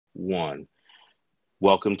One.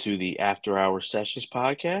 Welcome to the After Hour Sessions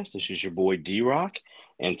podcast. This is your boy D Rock,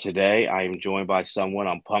 and today I am joined by someone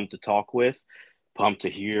I'm pumped to talk with, pumped to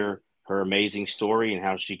hear her amazing story and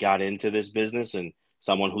how she got into this business, and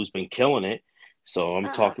someone who's been killing it. So I'm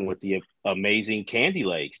Ah, talking with the amazing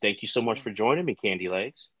Kandylegs. Thank you so much for joining me,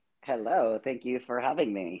 Kandylegs. hello. Thank you for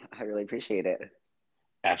having me. I really appreciate it.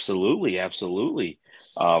 Absolutely, absolutely.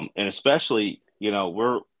 And especially,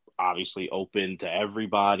 we're obviously open to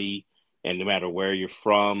everybody, and no matter where you're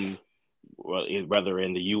from, whether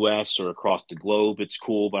in the U.S. or across the globe, it's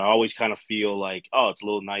cool. But I always kind of feel like, oh, it's a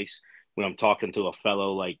little nice when I'm talking to a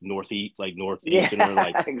fellow like northeasterner,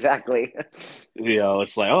 like Yeah, exactly.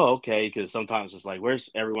 it's like, oh, okay, because sometimes it's like,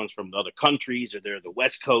 where's everyone's from other countries, or they're the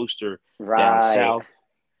West Coast or down Right. south.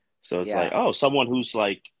 So it's like, Yeah. oh, someone who's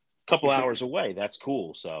like a couple hours away. That's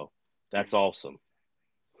cool. So that's awesome.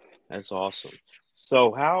 That's awesome.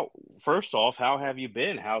 So first off, how have you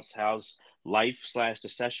been? How's life slash the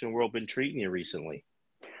session world been treating you recently?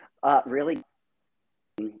 Really,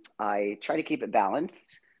 I try to keep it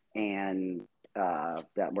balanced, and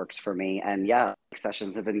that works for me. And yeah,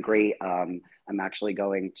 sessions have been great. I'm actually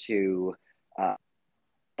going to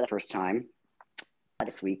the first time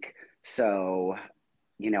this week. So,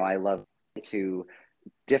 I love to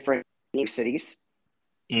different new cities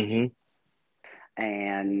Hmm.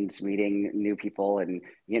 and meeting new people. And,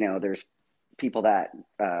 there's people that,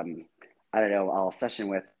 I don't know, I'll session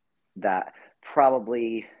with that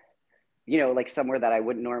probably, like somewhere that I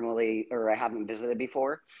wouldn't normally or I haven't visited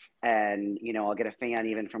before. And, I'll get a fan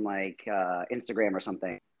even from like Instagram or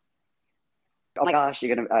something. Oh my gosh,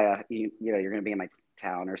 you're gonna be in my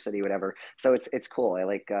town or city, whatever. So it's cool.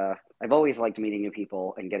 I've always liked meeting new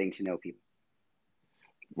people and getting to know people.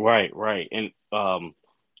 Right, right. And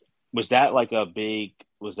was that like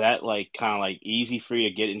kind of like easy for you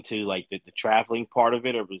to get into like the traveling part of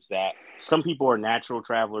it, or was that some people are natural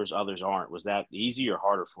travelers, others aren't? Was that easy or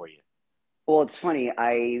harder for you? Well, it's funny.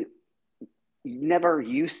 I never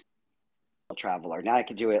used to traveler. Now I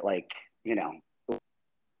could do it like, you know,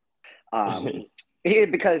 um,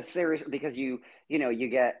 because you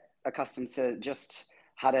get accustomed to just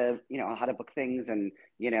how to book things. And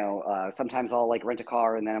sometimes I'll like rent a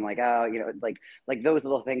car and then I'm like, oh, like those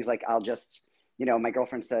little things. Like I'll just, my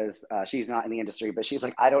girlfriend says, she's not in the industry, but she's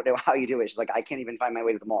like, I don't know how you do it. She's like, I can't even find my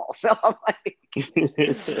way to the mall. So I'm like,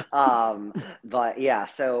 but yeah,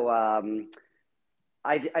 so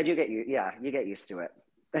I do get you. Yeah, you get used to it.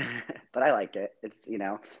 But I like it.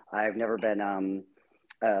 I've never been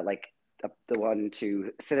like the one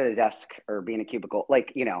to sit at a desk or be in a cubicle.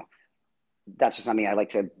 Like, that's just not me. I like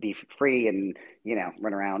to be free and,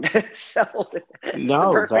 run around. So it's a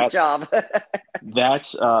No, perfect job.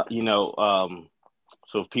 that's so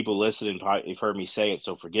if people listening probably have heard me say it,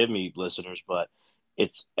 so forgive me, listeners, but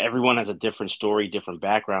it's everyone has a different story, different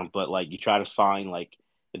background, but like you try to find like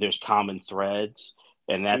there's common threads,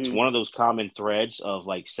 and that's Mm, one of those common threads of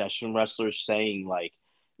like session wrestlers saying like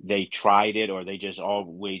they tried it or they just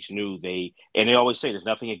always knew and they always say there's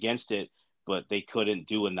nothing against it, but they couldn't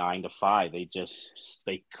do a 9 to 5. They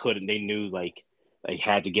couldn't. They knew like they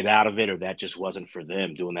had to get out of it, or that just wasn't for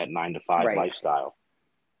them doing that 9 to 5 right. lifestyle.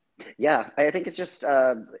 Yeah, I think it's just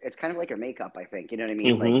it's kind of like your makeup, I think. You know what I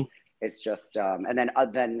mean? Like Hmm. it's just and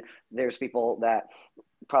then there's people that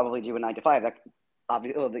probably do a 9 to 5 that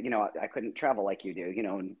obviously, I couldn't travel like you do,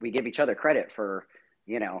 and we give each other credit for,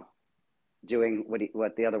 you know, doing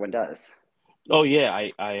what the other one does. Oh yeah,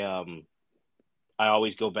 I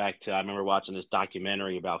always go back to I remember watching this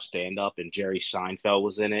documentary about stand up and Jerry Seinfeld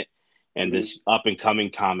was in it, and Hmm. this up and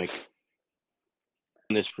coming comic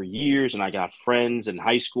this for years, and I got friends in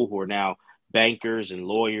high school who are now bankers and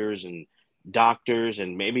lawyers and doctors,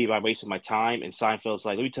 and maybe I wasted my time. And Seinfeld's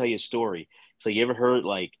like, let me tell you a story. So you ever heard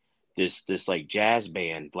like this like jazz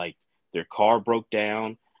band, like their car broke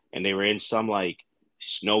down and they were in some like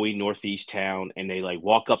snowy northeast town, and they like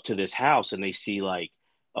walk up to this house and they see like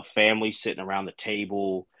a family sitting around the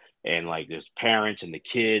table, and like there's parents and the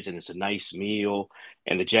kids, and it's a nice meal,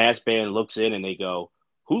 and the jazz band looks in and they go,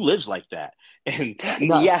 who lives like that? And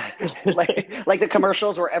not Yeah, like the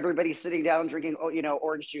commercials where everybody's sitting down drinking,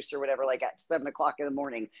 orange juice or whatever, like at 7 o'clock in the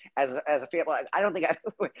morning as a family. Like, I don't think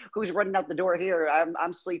who's running out the door here.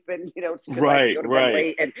 I'm sleeping. It's because I right, go to bed right,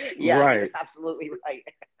 late. And yeah, you're right, absolutely right.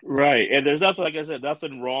 right. And there's nothing, like I said,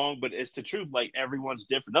 nothing wrong, but it's the truth. Like everyone's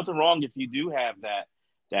different. Nothing wrong if you do have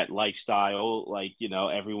that lifestyle, like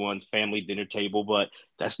everyone's family dinner table, but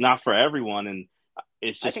that's not for everyone. And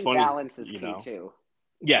it's I just think funny, balance is key too.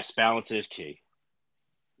 Yes, balance is key.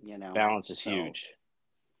 You know, Balance is so huge.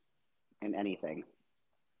 in anything.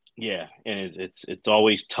 Yeah, and it's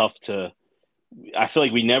always tough to I feel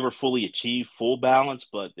like we never fully achieve full balance,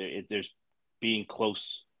 but there's being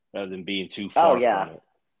close rather than being too Oh far yeah, from it.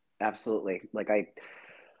 absolutely. Like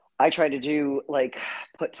I try to do like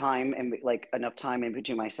put time and like enough time in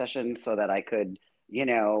between my sessions so that I could, you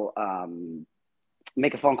know,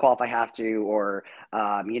 make a phone call if I have to, or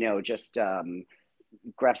just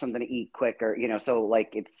grab something to eat quick, or so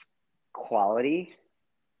like it's quality,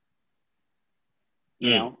 you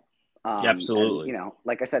Mm, know, and absolutely.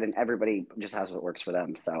 like I said, and everybody just has what works for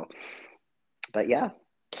them. So, but yeah,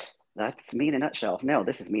 that's me in a nutshell. No,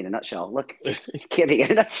 this is me in a nutshell. Look, it's Candy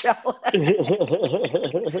in a nutshell.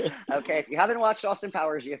 Okay, if you haven't watched Austin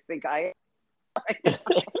Powers, you think I.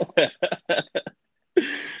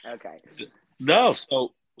 Okay. No,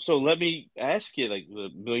 So, so let me ask you like the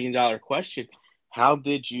 $1 million question. How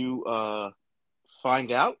did you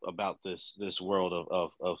find out about this world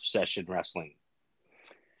of session wrestling?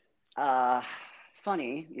 uh,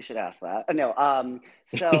 funny, you should ask that. No,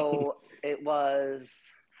 so it was,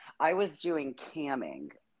 I was doing camming,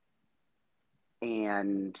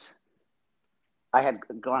 and I had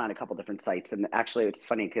gone on a couple different sites, and actually it's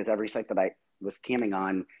funny because every site that I was camming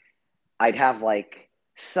on, I'd have like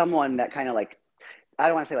someone that kind of like, I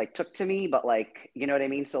don't want to say like took to me, but like, you know what I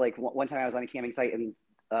mean? So like one time I was on a camping site, and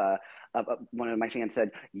one of my fans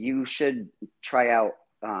said, you should try out,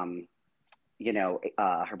 her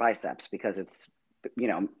biceps, because it's,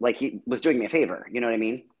 like he was doing me a favor. You know what I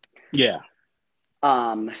mean? Yeah.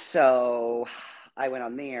 So I went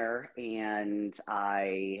on there, and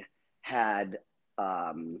I had,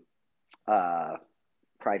 um, uh,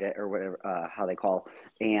 private, or whatever, how they call,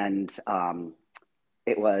 and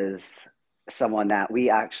it was someone that we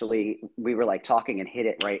were like talking and hit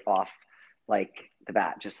it right off, like the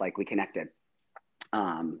bat, just like we connected,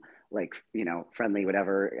 like friendly,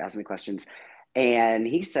 whatever, asked me questions, and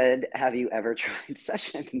he said, have you ever tried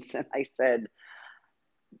sessions? And I said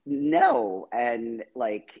no. And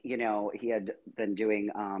like, he had been doing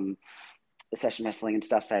session wrestling and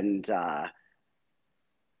stuff, and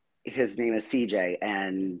his name is CJ,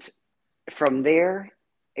 and from there,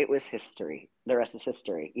 it was history. The rest is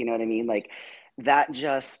history. You know what I mean? Like that,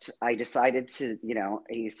 just, I decided to,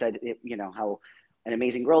 he said, how an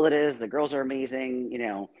amazing girl it is. The girls are amazing,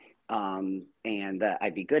 and that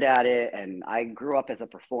I'd be good at it. And I grew up as a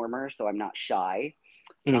performer, so I'm not shy.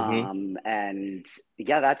 Hmm. And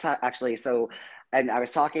yeah, that's actually so. And I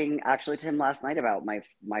was talking actually to him last night about my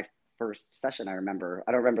first session. I don't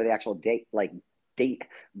remember the actual date,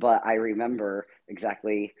 but I remember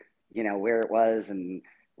exactly, where it was and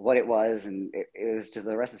what it was, and it was just,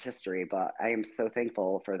 the rest is history. But I am so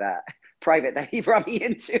thankful for that private that he brought me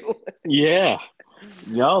into. Yeah.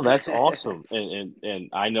 No, that's awesome. And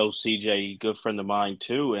I know CJ, good friend of mine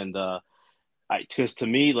too. And because to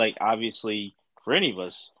me, like obviously for any of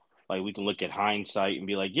us, like we can look at hindsight and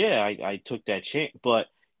be like, yeah, I took that chance. But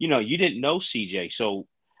you didn't know CJ. So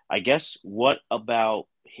I guess what about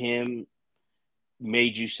him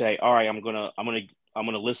made you say, all right, I'm gonna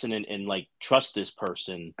listen and like trust this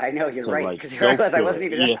person I know you're to right, like because here I go was. I through wasn't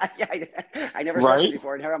it. even. Yeah. Yeah, I never sessioned Right?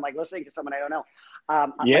 before, and here I'm like listening to someone I don't know.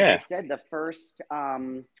 Like I Yeah. said, the first,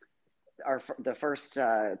 or the first,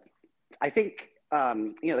 I think,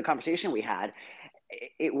 the conversation we had,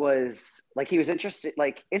 it was like he was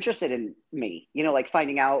interested in me, like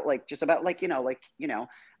finding out, like just about,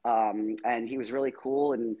 and he was really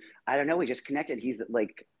cool, and I don't know, we just connected. He's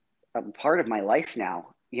like a part of my life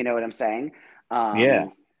now. You know what I'm saying? Yeah.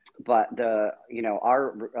 Um, but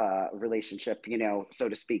our relationship, so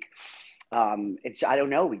to speak, it's, I don't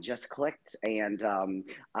know, we just clicked, and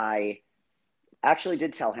I actually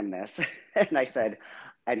did tell him this, and I said,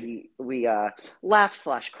 and we laugh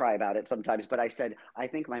slash cry about it sometimes, but I said, I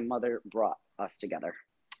think my mother brought us together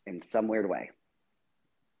in some weird way.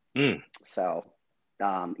 Mm. So,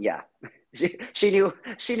 yeah, she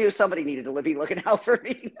knew somebody needed to be looking out for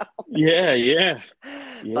me. Yeah, yeah,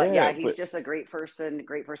 But yeah, yeah. he's But just a great person,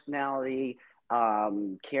 great personality,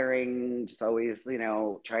 caring, just always,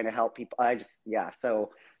 trying to help people. I just, yeah.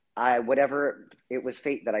 So whatever, it was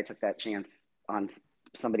fate that I took that chance on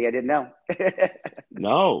somebody I didn't know.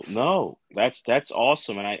 no, no, that's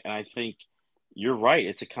awesome, and I think you're right.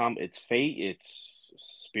 It's fate, it's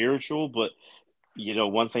spiritual, but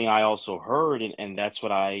one thing I also heard, and that's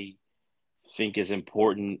what I think is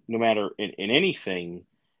important, no matter in anything,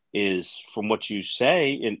 is from what you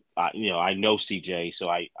say, and I know CJ, so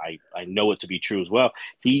I know it to be true as well.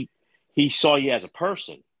 He saw you as a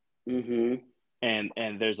person, Hmm. and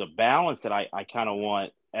there's a balance that I kind of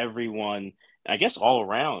want everyone, I guess all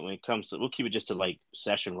around when it comes to, we'll keep it just to like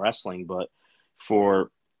session wrestling, but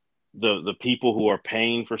for the people who are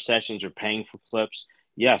paying for sessions or paying for clips,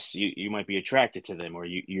 yes, you might be attracted to them, or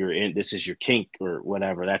you're in, this is your kink or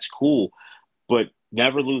whatever. That's cool. But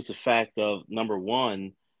never lose the fact of, number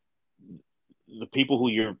one, the people who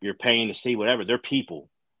you're paying to see whatever, they're people.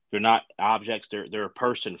 They're not objects. They're a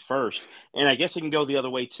person first. And I guess it can go the other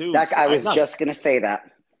way too. That I I was know, just gonna say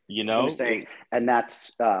that. you I was gonna know, say, and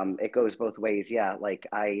that's it goes both ways. Yeah, like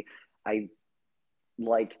I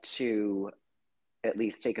like to at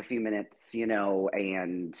least take a few minutes,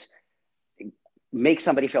 and make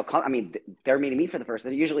somebody feel I mean, they're meeting me for the first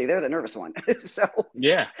time. Usually they're the nervous one. So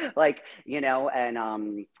yeah. like,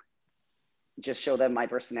 and just show them my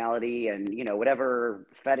personality and, whatever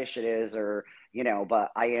fetish it is, or,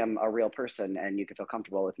 but I am a real person and you can feel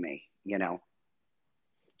comfortable with me.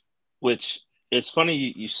 Which, it's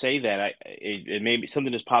funny you say that. It made me,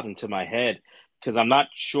 something just popped into my head, because I'm not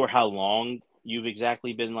sure how long you've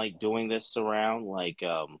exactly been like doing this around. Like,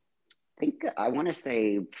 I think I want to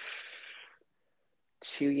say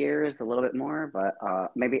 2 years, a little bit more, but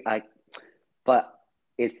maybe but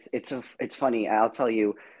it's funny. I'll tell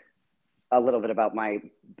you a little bit about my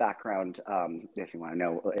background, if you want to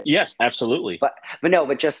know. yes, absolutely. But no,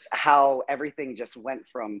 but just how everything just went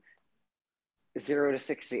from 0 to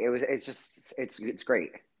 60. It's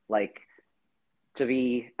great. Like, to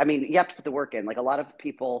be, I mean, you have to put the work in. Like, a lot of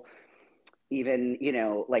people, even,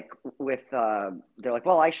 like, with they're like,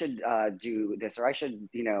 well, I should do this, or I should,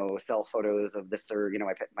 sell photos of this, or,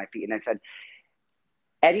 my feet. And I said,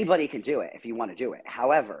 anybody can do it if you want to do it.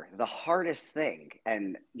 However, the hardest thing,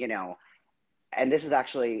 and this is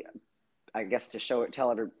actually, I guess, to show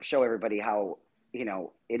everybody how,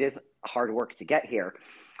 it is hard work to get here,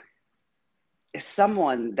 is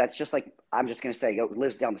someone that's just like, I'm just going to say,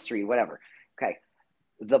 lives down the street, whatever. Okay.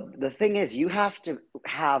 The thing is, you have to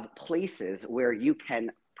have places where you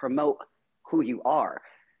can promote who you are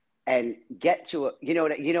and get to a, you know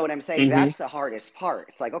what I'm saying? Hmm. That's the hardest part.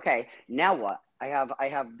 It's like, okay, now what? I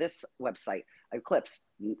have this website, I have clips.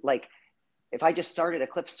 Like, if I just started a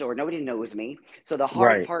clip store, nobody knows me. So the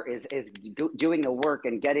hard Right. part is doing the work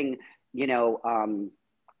and you know, um,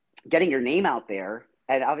 getting your name out there.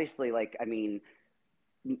 And obviously, like, I mean,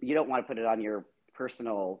 you don't want to put it on your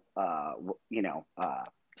personal,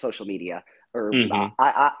 social media, or Hmm.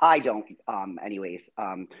 I don't, anyways.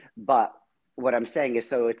 But what I'm saying is,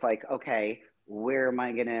 so it's like, okay,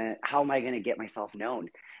 how am I gonna get myself known?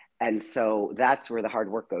 And so that's where the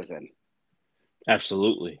hard work goes in,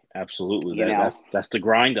 Absolutely. Absolutely. you know. That's the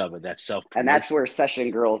grind of it. That's self And that's promotion. where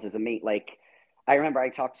Session Girls is a mate. Like, I remember I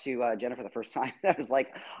talked to Jennifer the first time. I was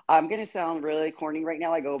like, I'm gonna sound really corny right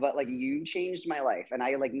now. I go, but, like, you changed my life, and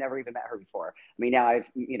I, like, never even met her before. I mean, now I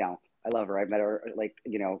love her. I've met her, like,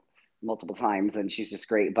 multiple times, and she's just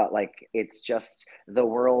great. But, like, it's just the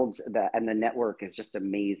world that and the network is just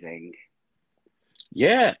amazing.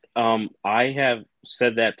 Yeah, I have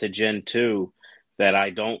said that to Jen too, that I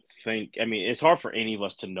don't think, I mean, it's hard for any of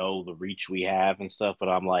us to know the reach we have and stuff, but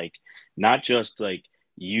I'm like, not just like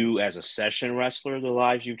you as a session wrestler, the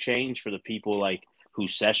lives you've changed for the people like who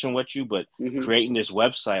session with you, but Hmm. creating this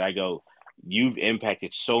website, I go, you've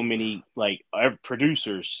impacted so many like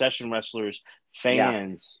producers, session wrestlers, Yeah.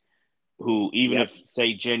 fans, who, even Yep. if,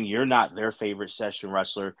 say, Jen, you're not their favorite session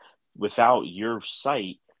wrestler, without your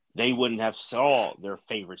site, they wouldn't have saw their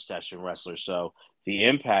favorite session wrestler. So the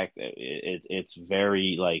impact, it's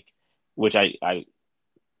very like, which I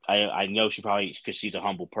know she probably, because she's a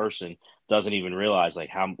humble person, doesn't even realize like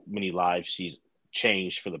how many lives she's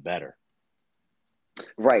changed for the better.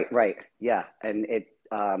 Right, right. Yeah. And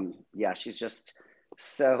yeah, she's just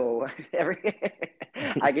so every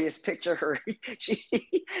I can just picture her. She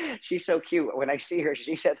she's so cute. When I see her,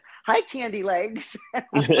 she says, "Hi, Candy Legs." I'm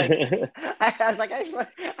like, I was like, I just want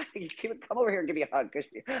come over here and give me a hug, because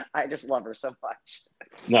I just love her so much.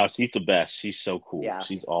 No, she's the best. She's so cool. Yeah.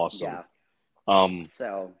 She's awesome. Yeah. Um,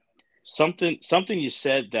 So, something you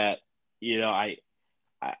said that,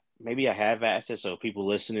 maybe I have asked it, so people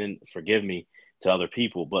listening, forgive me, to other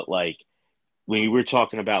people, but like when you were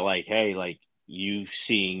talking about like, hey, like you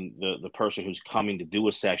seeing the person who's coming to do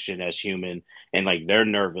a session as human, and like they're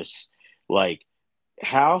nervous, like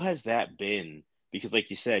how has that been? Because like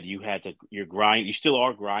you said, you still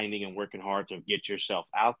are grinding and working hard to get yourself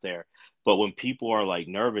out there. But when people are like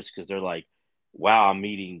nervous because they're like, wow, I'm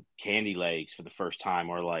meeting Kandylegs for the first time,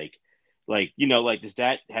 or like, does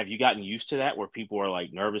that, have you gotten used to that, where people are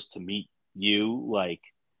like nervous to meet you? Like,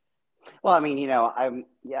 well, I mean, I'm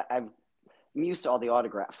used to all the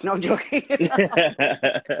autographs. No, I'm joking.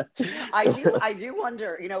 I do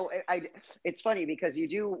wonder, it's funny because you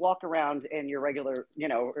do walk around in your regular,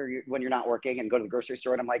 when you're not working, and go to the grocery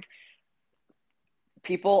store, and I'm like,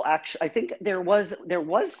 people actually, I think there was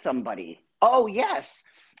somebody Oh yes,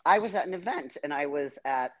 I was at an event, and I was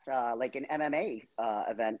at like an MMA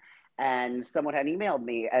event, and someone had emailed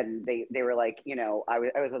me, and they were like, I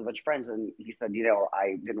was with a bunch of friends, and he said,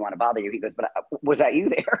 I didn't want to bother you. He goes, but was that you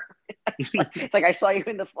there? It's like I saw you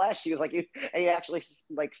in the flesh. He was like, and he actually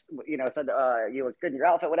like said you look good in your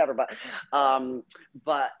outfit, whatever.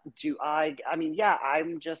 But do I? I mean, yeah,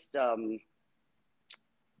 I'm just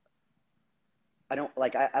I don't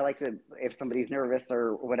like I like to if somebody's nervous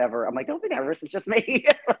or whatever, I'm like, don't be nervous, it's just me.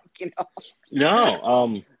 Like,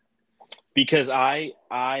 No, because I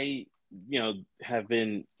have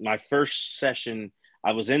been my first session.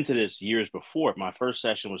 I was into this years before. My first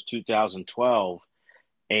session was 2012,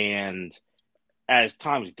 and as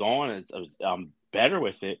time's gone, I'm better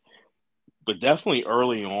with it. But definitely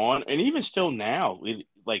early on, and even still now,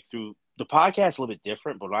 like through the podcast, a little bit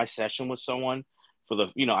different. But my session with someone for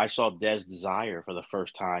I saw Des Desire for the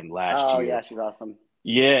first time last Oh year. yeah, she's awesome.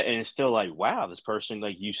 Yeah, and it's still like, wow, this person,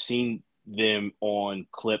 like you've seen them on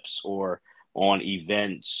clips or on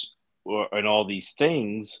events or and all these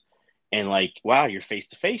things, and like, wow, you're face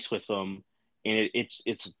to face with them, and it's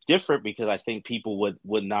different because I think people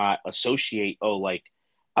would not associate, oh, like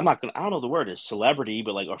I don't know the word is celebrity,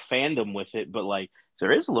 but like or fandom with it, but like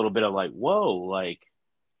there is a little bit of like, whoa, like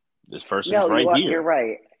this person's No, right you're here.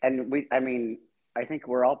 right. And I mean, I think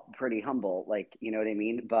we're all pretty humble, like, you know what I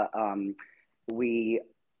mean? But we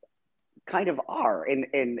kind of are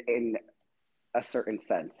in a certain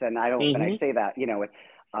sense. And I Hmm. say that,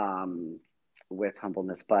 with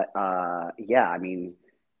humbleness, but yeah, I mean,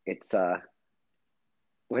 it's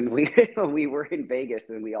when we when we were in Vegas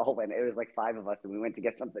and we all went, it was like five of us and we went to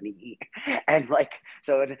get something to eat. And like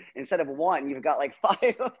so instead of one, you've got like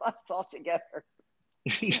five of us all together.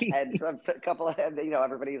 And some a couple of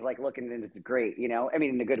everybody's like looking and it's great, I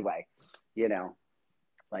mean in a good way, you know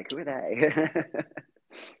like who are they?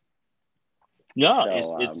 No,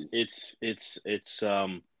 So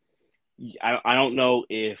I don't know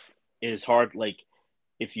if it's hard like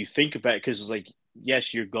if you think about it, because it's like,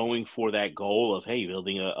 yes, you're going for that goal of, hey,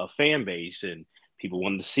 building a fan base and people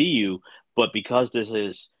want to see you. But because this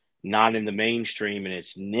is not in the mainstream and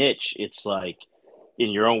it's niche, it's like in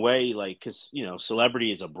your own way, like, because,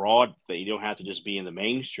 celebrity is a broad thing. You don't have to just be in the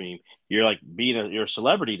mainstream. You're like you're a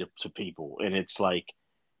celebrity to people. And it's like,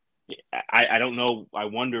 I don't know. I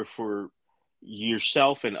wonder for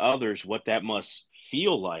yourself and others what that must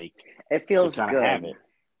feel like it to feels kind of have good it.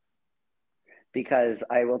 because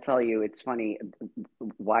I will tell you, it's funny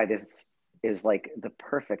why this is like the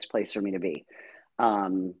perfect place for me to be.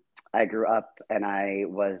 Um, I grew up and I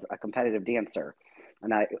was a competitive dancer,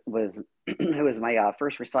 and I was it was my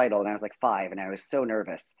first recital, and I was like five, and I was so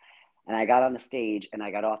nervous. And I got on the stage, and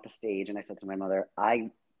I got off the stage, and I said to my mother,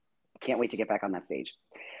 "I can't wait to get back on that stage."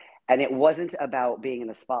 And it wasn't about being in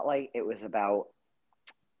the spotlight; it was about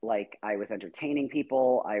like I was entertaining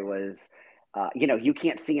people. I was, you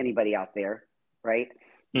can't see anybody out there, right?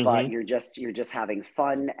 But Hmm. you're just having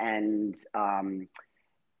fun, and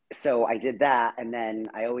so I did that, and then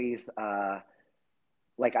I always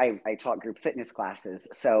like I taught group fitness classes.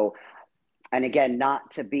 So, and again,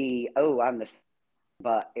 not to be I'm this,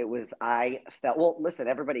 but it was I felt well. Listen,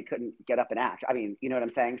 everybody couldn't get up and act. I mean, you know what I'm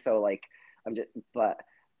saying? So like I'm just, but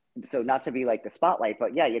so not to be like the spotlight,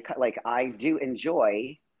 but yeah, like I do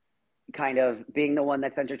enjoy kind of being the one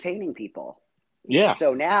that's entertaining people. Yeah.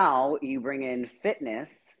 So now you bring in fitness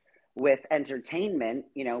with entertainment,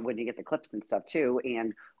 when you get the clips and stuff too,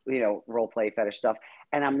 and role play fetish stuff.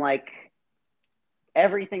 And I'm like,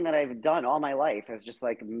 everything that I've done all my life has just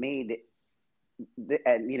like made,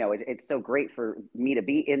 and it's so great for me to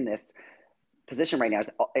be in this position right now.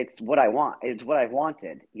 It's what I want. It's what I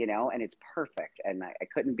wanted, and it's perfect. And I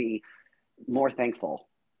couldn't be more thankful.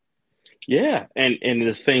 Yeah, and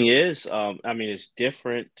the thing is, I mean, it's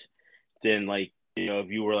different than like if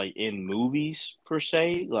you were like in movies per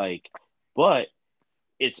se, like, but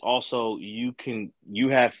it's also you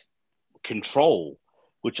have control,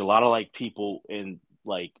 which a lot of like people in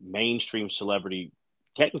like mainstream celebrity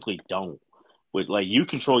technically don't. With like you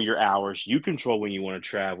control your hours, you control when you want to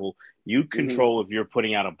travel, you Hmm. control if you're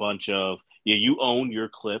putting out a bunch of you own your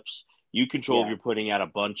clips. You control if Yeah. you're putting out a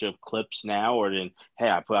bunch of clips now, or then hey,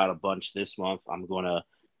 I put out a bunch this month. I'm gonna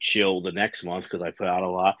chill the next month because I put out a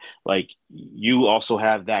lot. Like you also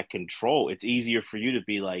have that control. It's easier for you to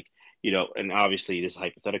be like, and obviously this is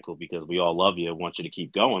hypothetical because we all love you and want you to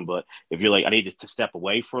keep going. But if you're like, I need to step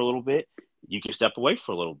away for a little bit, you can step away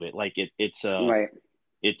for a little bit. Like Right.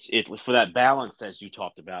 it's for that balance as you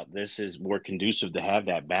talked about. This is more conducive to have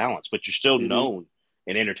that balance, but you're still Hmm. known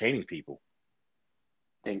and entertaining people.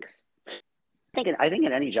 Thanks. I think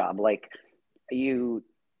in any job, like you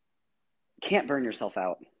can't burn yourself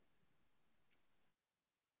out.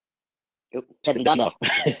 Oop. Haven't done enough.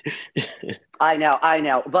 I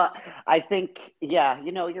know, but I think, yeah,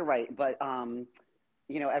 you're right. But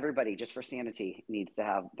everybody, just for sanity, needs to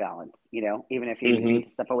have balance. Even if you Hmm. need to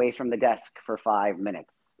step away from the desk for 5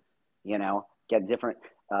 minutes, get different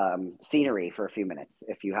scenery for a few minutes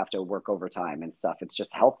if you have to work overtime and stuff. It's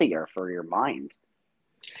just healthier for your mind.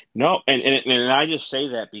 No, and I just say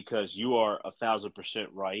that because you are 1,000%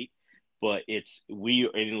 right. But and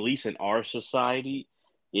at least in our society,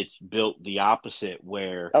 it's built the opposite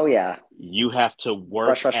where Oh yeah, you have to rush, work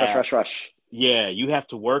rush, rush, at rush, rush. yeah, you have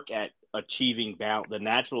to work at achieving balance. The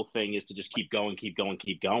natural thing is to just keep going, keep going,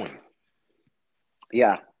 keep going.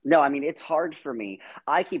 Yeah. No, I mean, it's hard for me.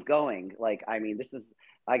 I keep going. Like, I mean,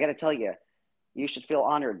 I got to tell you, you should feel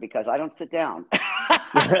honored because I don't sit down.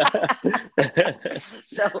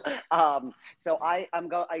 so, I'm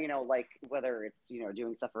going, like whether it's,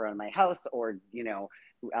 doing stuff around my house or,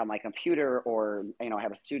 on my computer or, I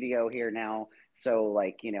have a studio here now. So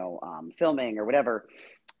like, filming or whatever,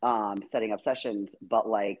 setting up sessions. But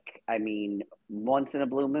like, I mean, once in a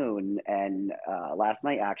blue moon and last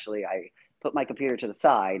night, actually, I put my computer to the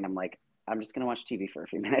side and I'm like, I'm just going to watch TV for a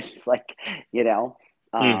few minutes. Like, you know,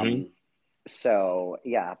 Hmm. um, so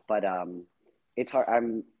yeah, but it's hard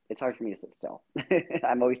for me to sit still.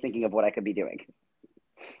 I'm always thinking of what I could be doing.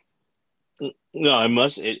 No, I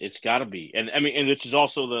must. It's got to be, and I mean, and which is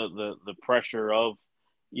also the pressure of,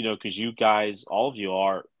 because you guys, all of you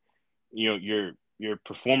are, you're a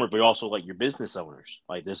performer, but also like you're business owners.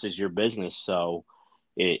 Like this is your business, so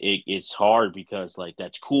it's hard because like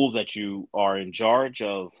that's cool that you are in charge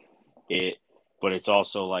of it, but it's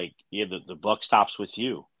also like yeah, the buck stops with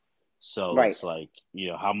you. So Right. it's like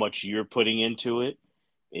how much you're putting into it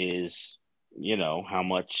is how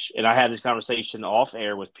much. And I had this conversation off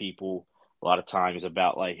air with people a lot of times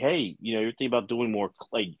about like, hey, you're thinking about doing more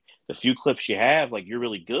like the few clips you have, like you're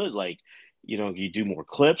really good, like you do more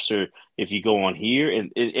clips or if you go on here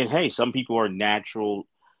and hey, some people are natural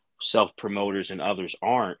self promoters and others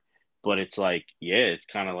aren't, but it's like yeah, it's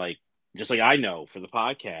kind of like just like I know for the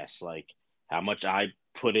podcast, like how much I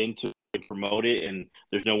put into it and promote it, and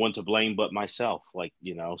there's no one to blame but myself, like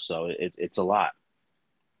so it's a lot.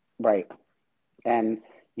 Right. And,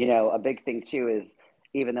 a big thing too is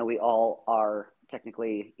even though we all are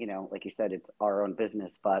technically, like you said, it's our own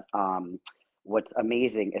business, but what's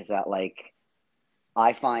amazing is that like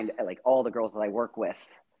I find like all the girls that I work with,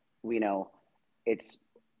 you know, it's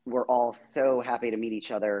we're all so happy to meet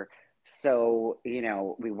each other. So,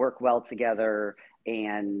 we work well together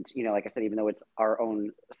and, like I said, even though it's our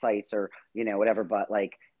own sites or, whatever, but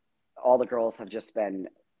like all the girls have just been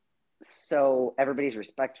so everybody's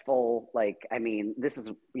respectful. Like, I mean, this is,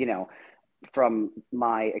 from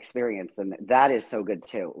my experience, and that is so good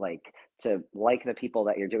too. Like to like the people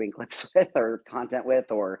that you're doing clips with or content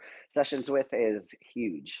with or sessions with is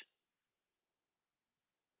huge.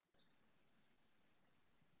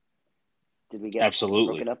 Did we get broken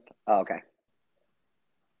Absolutely. up? Oh, okay.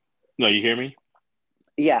 No, you hear me?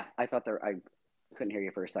 Yeah, I thought there. I couldn't hear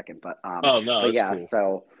you for a second, Oh no, but it's yeah. cool.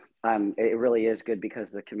 So it really is good because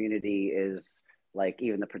the community is like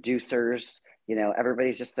even the producers.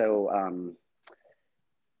 Everybody's just so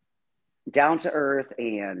down to earth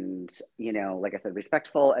and like I said,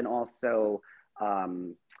 respectful and also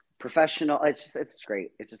um, professional. It's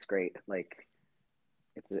great. It's just great. Like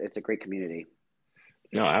it's a great community.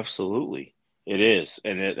 No, absolutely. It is.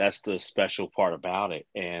 And that's the special part about it.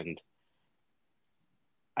 And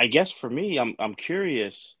I guess for me, I'm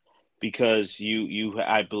curious because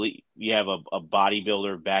I believe you have a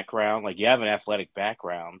bodybuilder background, like you have an athletic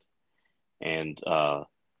background and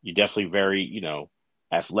you're definitely very,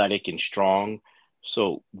 athletic and strong.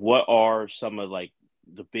 So what are some of like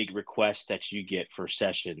the big requests that you get for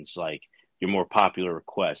sessions, like your more popular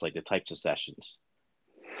requests, like the types of sessions?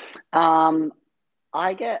 Um,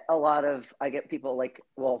 I get people like,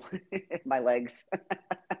 well, my legs.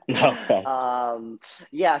 Okay. um,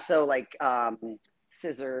 yeah, so like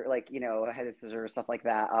scissor, like headed scissor stuff like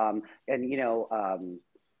that. And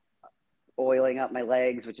oiling up my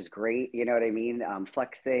legs, which is great. You know what I mean?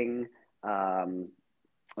 Flexing. Um,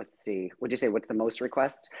 let's see. Would you say what's the most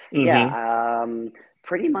request? Hmm. Yeah,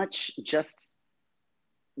 pretty much just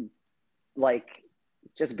like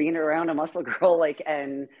just being around a muscle girl, like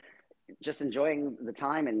and just enjoying the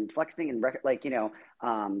time and flexing and like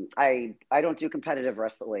I don't do competitive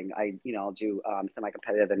wrestling. I'll do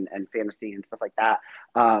semi-competitive and fantasy and stuff like that.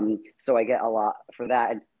 So I get a lot for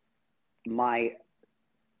that. And my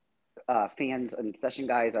fans and session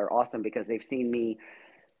guys are awesome because they've seen me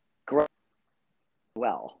grow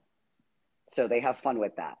well, so they have fun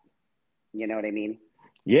with that. You know what I mean?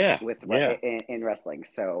 Yeah, With yeah. in wrestling.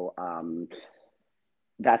 So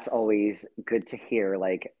that's always good to hear.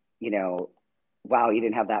 Like, wow, you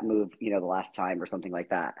didn't have that move, the last time or something like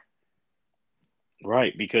that.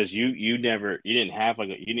 Right, because you didn't have like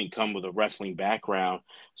you didn't come with a wrestling background.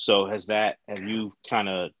 So have you kind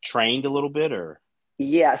of trained a little bit or?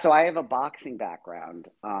 Yeah, so I have a boxing background.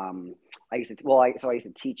 I used to, well, I used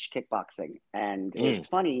to teach kickboxing, and Mm, it's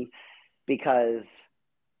funny because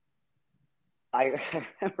I, I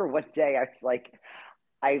remember one day I was like,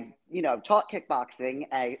 I've taught kickboxing.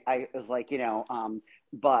 I was like,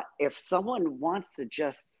 but if someone wants to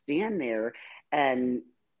just stand there and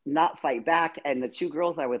not fight back, and the two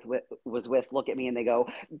girls was with look at me and they go,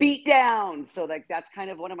 beat down. So like that's kind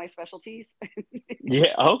of one of my specialties.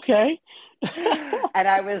 yeah, okay. And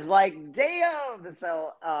I was like, damn.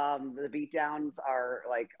 So the beat downs are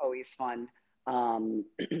like always fun. Um,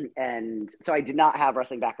 and so I did not have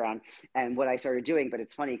wrestling background. And what I started doing, but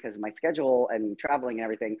it's funny because my schedule and traveling and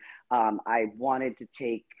everything, I wanted to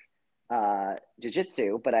take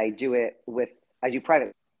jujitsu, but I do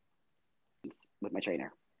private with my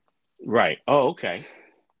trainer. Right. Oh, okay.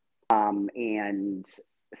 And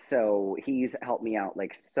so he's helped me out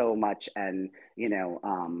like so much, and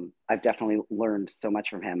I've definitely learned so much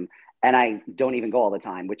from him. And I don't even go all the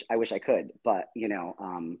time, which I wish I could, but and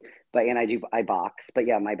I box. But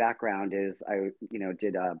yeah, my background is I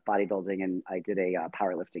did bodybuilding, and I did a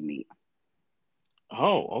powerlifting meet.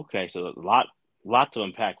 Oh, okay. So a lot to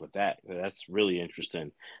unpack with that. That's really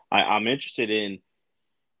interesting. I'm interested in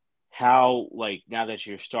how, like, now that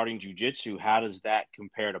you're starting jujitsu, how does that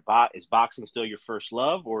compare to is boxing still your first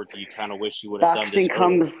love, or do you kind of wish you would have done this Boxing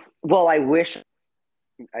earlier? comes well. I wish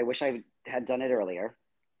I had done it earlier.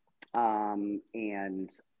 And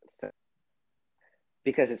so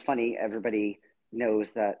because it's funny, everybody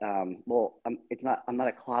knows that. Well, I'm not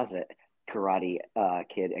a closet Karate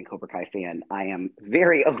Kid and Cobra Kai fan. I am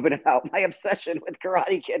very open about my obsession with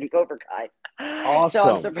Karate Kid and Cobra Kai. So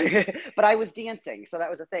I'm Awesome. surprised, but I was dancing, so that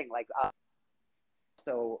was a thing. Like,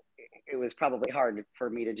 so it was probably hard for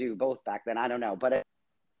me to do both back then. I don't know, but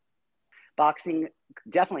boxing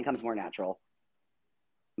definitely comes more natural.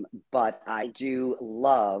 But I do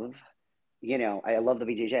love, I love the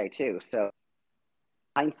BJJ too. So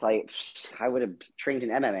hindsight, I would have trained in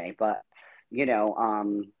MMA, but you know,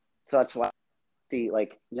 so that's why I see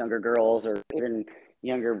like younger girls or even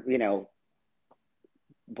younger,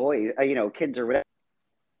 boys, kids or whatever.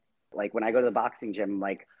 Like when I go to the boxing gym,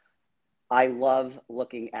 like I love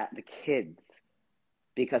looking at the kids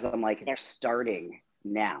because I'm like they're starting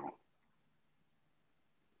now,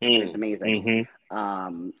 and it's amazing.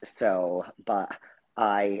 Mm-hmm. But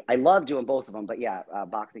I love doing both of them, but yeah,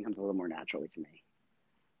 boxing comes a little more naturally to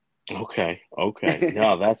Okay. Okay. me.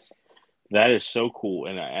 No, that is so cool,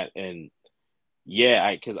 and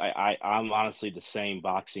yeah, because I'm honestly the same.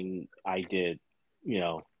 Boxing I did, you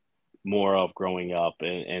know, more of growing up,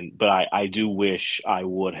 and but I do wish I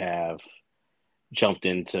would have jumped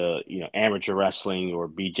into amateur wrestling or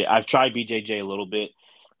BJ. I've tried BJJ a little bit.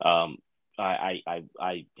 Um, I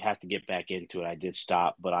have to get back into it. I did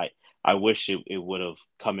stop, but I wish it would have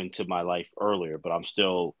come into my life earlier. But I'm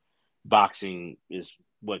still boxing is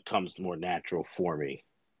what comes more natural for me.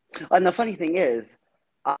 And the funny thing is,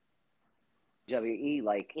 WWE,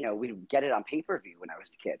 like, we'd get it on pay per view when I was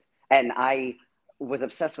a kid. And I was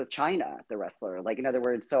obsessed with China, the wrestler. Like, in other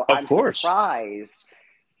words, so Of I'm course. surprised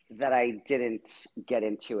that I didn't get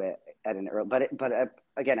into it at an early, but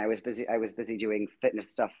again, I was busy doing fitness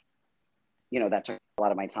stuff, that took a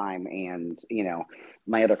lot of my time and,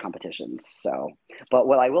 my other competitions. So, but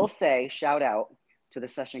what I will say, shout out to the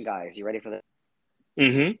session guys. You ready for this?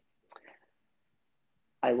 Hmm.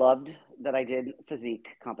 I loved that I did physique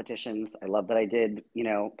competitions. I love that I did,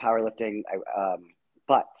 powerlifting.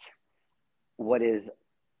 But what is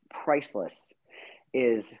priceless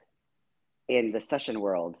is in the session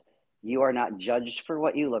world, you are not judged for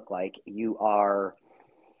what you look like. You are,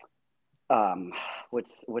 um,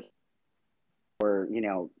 what's, or,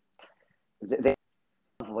 they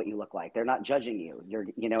love what you look like. They're not judging you.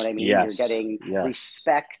 You know what I mean? You're Yes. getting Yes.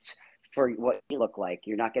 respect for what you look like.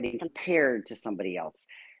 You're not getting compared to somebody else.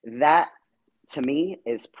 That to me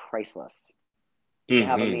is priceless. To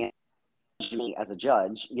have a Hmm. man me as a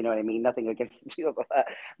judge, you know what I mean? Nothing against you,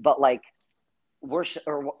 but like worship,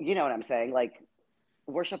 or you know what I'm saying? Like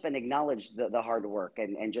worship and acknowledge the hard work,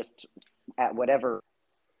 and just at whatever,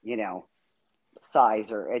 you know,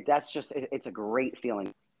 size or that's just, it's a great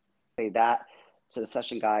feeling. Say that to the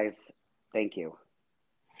session guys. Thank you.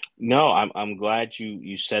 No, I'm glad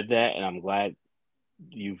you said that, and I'm glad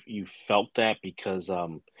you felt that because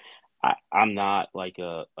I'm not like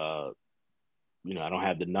a I don't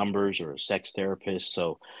have the numbers or a sex therapist.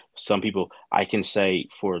 So some people, I can say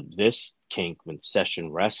for this kink and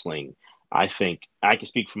session wrestling, I think I can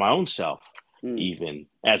speak for my own self, Mm, even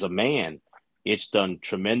as a man. It's done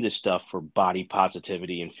tremendous stuff for body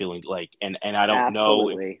positivity and feeling like, and I don't know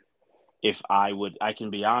absolutely. if I can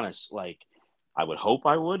be honest, like I would hope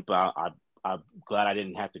I would, but I'm glad I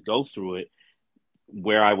didn't have to go through it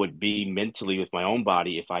where I would be mentally with my own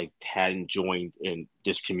body if I hadn't joined in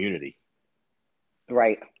this community.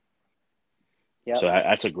 Right. So Yep.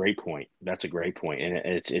 that's a great point. That's a great point, and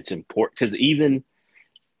it's important because even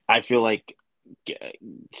I feel like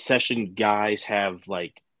session guys have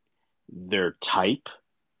like their type,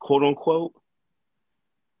 quote unquote,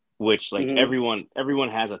 which like Hmm. everyone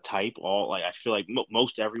has a type. All like I feel like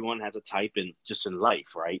most everyone has a type in just in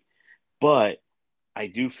life, right? But I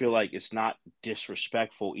do feel like it's not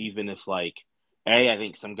disrespectful, even if like, I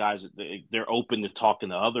think some guys they're open to talking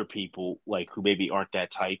to other people like who maybe aren't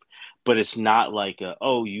that type, but it's not like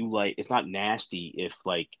you like it's not nasty if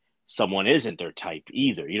like someone isn't their type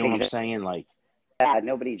either. You know what I'm Exactly. saying? Like, Yeah,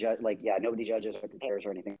 nobody judges or compares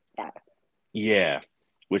or anything like that. yeah,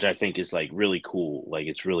 which I think is like really cool. Like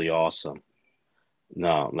it's really awesome.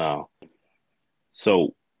 No, no.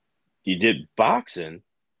 So you did boxing,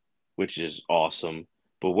 which is awesome,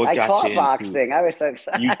 but what I got you taught into boxing. I was so you?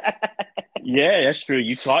 excited. Yeah, that's true.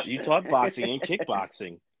 You taught boxing and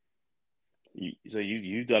kickboxing. So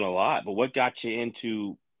you've done a lot. But what got you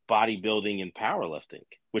into bodybuilding and powerlifting,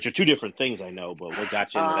 which are two different things, I know. But what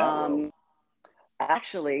got you into that world? um,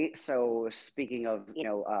 Actually, so speaking of,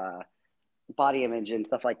 body image and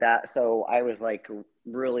stuff like that, so I was like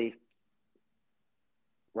really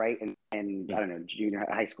right and I don't know, junior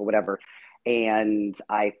high school, whatever, and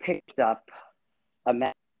I picked up a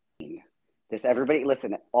magazine. This everybody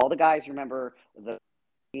listen, all the guys remember the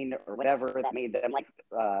or whatever that made them like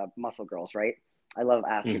muscle girls, right? I love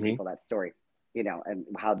asking Mm-hmm. people that story, and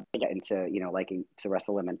how they get into liking to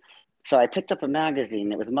wrestle women. So I picked up a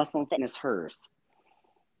magazine. It was Muscle and Fitness Hers,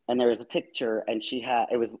 and there was a picture, and she had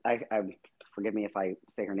it was I forgive me if I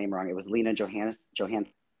say her name wrong. It was Lena Johannes, Okay,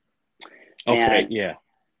 and yeah.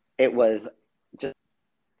 it was just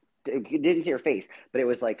you didn't see her face, but it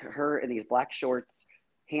was like her in these black shorts,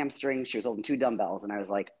 hamstrings. She was holding two dumbbells, and I was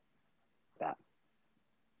like that.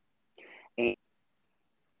 And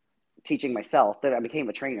teaching myself that I became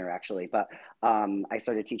a trainer actually, but I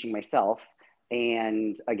started teaching myself.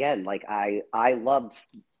 And again, like I loved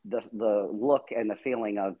the look and the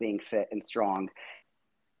feeling of being fit and strong.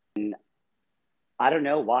 I don't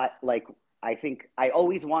know what, like, I think I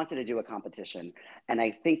always wanted to do a competition. And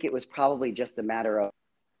I think it was probably just a matter of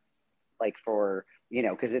like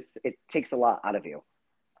because it takes a lot out of you.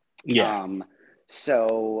 Yeah. Um,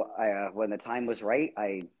 so when the time was right,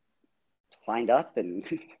 I signed up and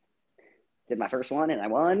did my first one and I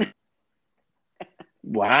won.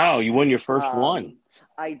 Wow, you won your first one. Um,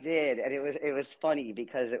 I did, and it was funny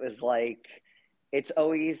because it was like it's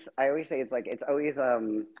always I always say it's like it's always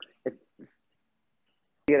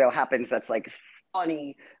it happens that's like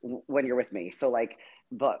funny when you're with me. So like,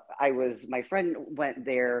 but my friend went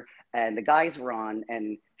there and the guys were on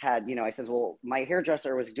and had I said, well, my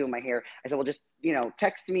hairdresser was doing my hair. I said, well, just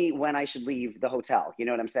text me when I should leave the hotel. You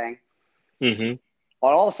know what I'm saying? Mm-hmm.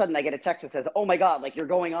 All of a sudden, I get a text that says, "Oh my God, like you're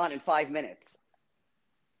going on in 5 minutes."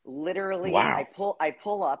 Literally, I Wow.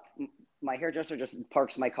 pull up. My hairdresser just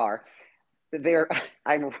parks my car. There,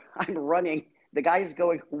 I'm running. The guy's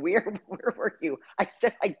going, where were you? I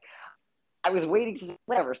said I was waiting to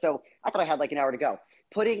whatever. So I thought I had like an hour to go.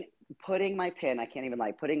 Putting putting my pin. I can't even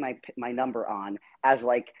lie. Putting my number on as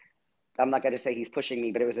like I'm not going to say he's pushing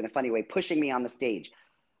me, but it was in a funny way, pushing me on the stage.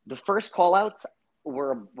 The first call outs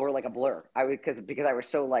were like a blur. I would because I was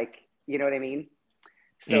so like you know what I mean.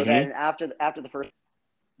 So Mm-hmm. then after the first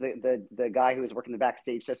the guy who was working the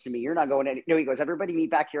backstage says to me, "You're not going any." No, he goes, "Everybody meet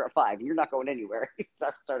back here at 5. You're not going anywhere." He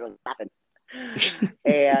started laughing,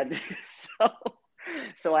 and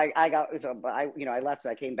so I got but I left.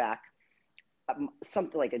 I came back.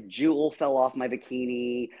 Something like a jewel fell off my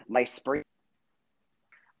bikini, my spring,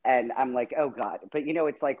 and I'm like, oh god. But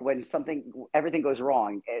it's like when everything goes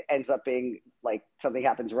wrong, it ends up being like something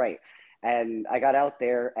happens right. And I got out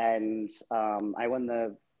there, and I won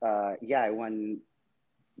I won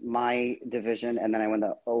my division, and then I won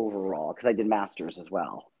the overall because I did masters as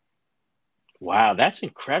well. Wow, that's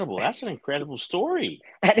incredible. That's an incredible story.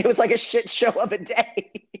 And it was like a shit show of a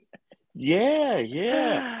day. Yeah,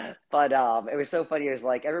 yeah. But it was so funny. It was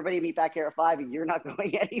like everybody meet back here at 5, and you're not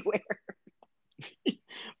going anywhere.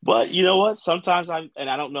 But you know what? Sometimes I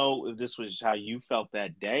don't know if this was how you felt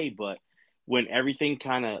that day, but when everything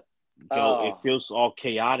kind of it Oh, feels all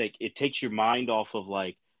chaotic. It takes your mind off of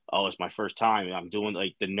like, oh, it's my first time and I'm doing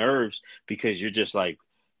like the nerves because you're like,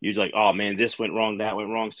 oh man, this went wrong, that went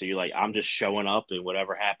wrong. So you're like, I'm just showing up and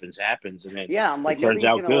whatever happens, happens. And then yeah. I'm it like, turns nobody's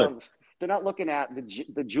out gonna good. love. They're not looking at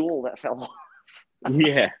the jewel that fell off.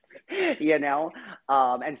 Yeah. you know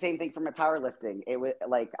and same thing for my powerlifting. It was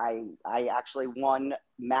like I actually won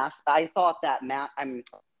mass. I thought that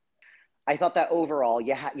overall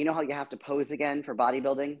you know how you have to pose again for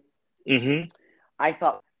bodybuilding. Hmm. I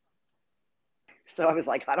thought so. I was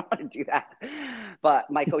like, I don't want to do that, but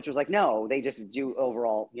my coach was like, no, they just do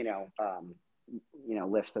overall,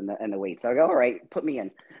 lifts and the weights. So I go, all right, put me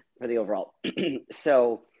in for the overall.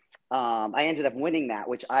 So I ended up winning that,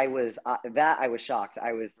 which I was shocked.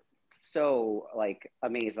 I was so like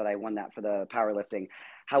amazed that I won that for the powerlifting.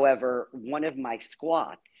 However, one of my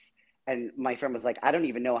squats, and my friend was like, I don't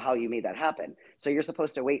even know how you made that happen. So you're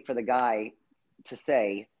supposed to wait for the guy to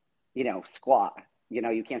say, squat.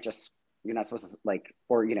 You can't just, you're not supposed to like,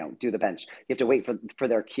 or, do the bench. You have to wait for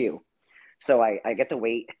their cue. So I get the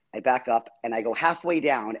weight, I back up, and I go halfway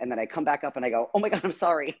down, and then I come back up and I go, oh my God, I'm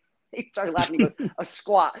sorry. He started laughing. He goes, a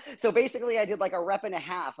squat. So basically, I did like a rep and a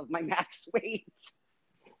half of my max weight.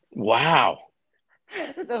 Wow.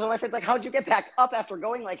 So my friend's like, how'd you get back up after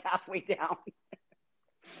going like halfway down?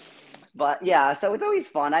 But yeah, so it's always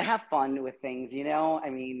fun. I have fun with things, I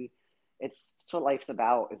mean, it's what life's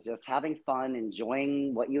about, is just having fun,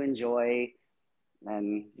 enjoying what you enjoy.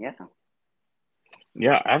 And yeah.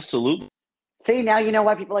 Yeah, absolutely. See, now you know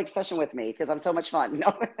why people like session with me, because I'm so much fun.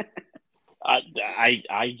 No.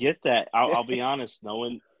 I get that. I'll be honest,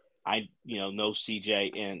 knowing I know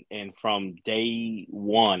CJ and from day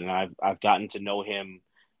one, and I've gotten to know him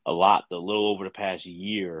a lot, a little over the past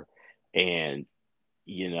year, and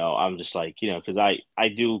I'm just like because I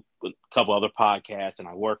do a couple other podcasts and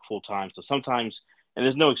I work full time, so sometimes and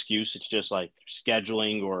there's no excuse. It's just like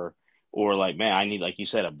scheduling or like man, I need like you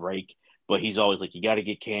said a break. But he's always like, you got to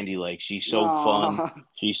get Kandylegs. She's so fun. Oh,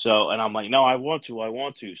 She's so, and I'm like, no, I want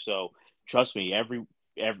to. So trust me,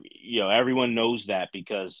 everyone knows that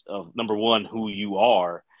because of number one, who you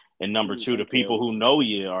are, and number two, the thank people you. who know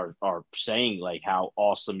you are saying like how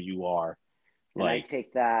awesome you are. And I Like,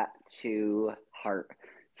 take that to heart.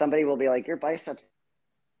 Somebody will be like, your biceps,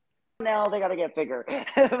 no, they got to get bigger.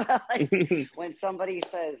 Like, when somebody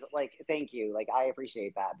says, like, thank you, like, I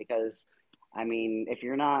appreciate that, because, I mean, if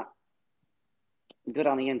you're not good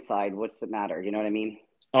on the inside, what's the matter? You know what I mean?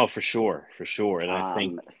 oh, for sure, and I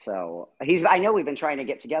think So I know we've been trying to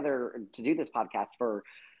get together to do this podcast for,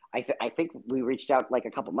 I think we reached out like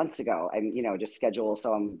a couple months ago, and, just schedule.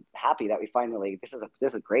 So I'm happy that we finally, this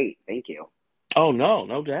is great. Thank you. oh no,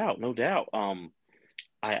 no doubt, no doubt.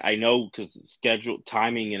 I know because schedule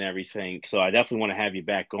timing and everything, so I definitely want to have you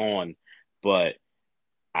back on, but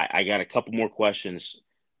I got a couple more questions.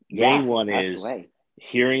 Yeah, Main one ask is away.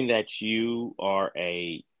 hearing that you are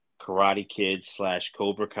a Karate Kid slash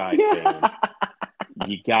Cobra Kai Yeah. fan.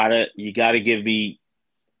 You gotta give me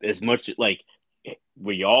as much like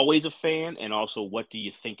were you always a fan, and also what do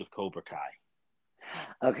you think of Cobra Kai?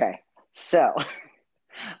 Okay. So,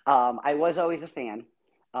 I was always a fan.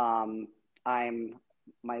 Um, I'm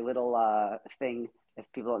my little thing. If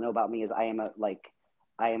people don't know about me, is I am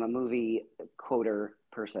a movie quoter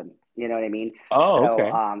person. You know what I mean? Oh, So,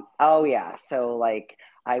 okay. oh yeah. So like,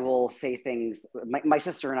 I will say things. My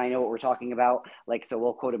sister and I know what we're talking about. Like, so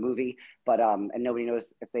we'll quote a movie, but and nobody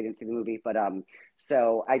knows if they didn't see the movie. But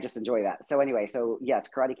so I just enjoy that. So anyway, so yes,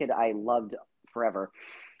 Karate Kid I loved forever.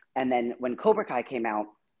 And then when Cobra Kai came out,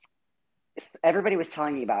 everybody was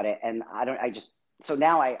telling me about it, and so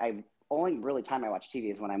now I only really time I watch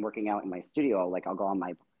TV is when I'm working out in my studio. Like, I'll go on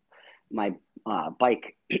my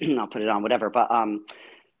bike, I'll put it on, whatever. But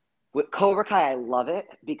with Cobra Kai, I love it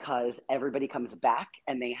because everybody comes back,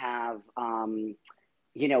 and they have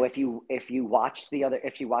if you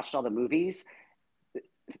watched all the movies,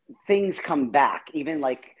 things come back, even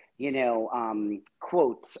like,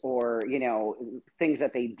 quotes, or things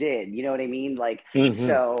that they did. You know what I mean? Like, Hmm.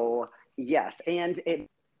 so yes, and it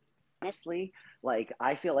honestly, like,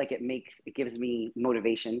 I feel like it gives me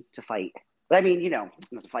motivation to fight. I mean, not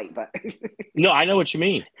to fight, but No, I know what you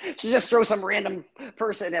mean. to just throw some random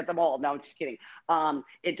person at the mall. No, I'm just kidding.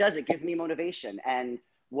 It does. It gives me motivation, and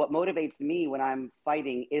what motivates me when I'm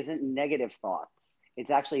fighting isn't negative thoughts. It's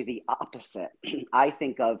actually the opposite. I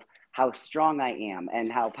think of how strong I am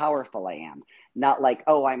and how powerful I am. Not like,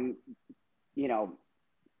 oh, I'm, you know,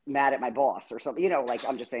 mad at my boss or something. Like,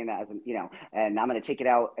 I'm just saying that as and I'm going to take it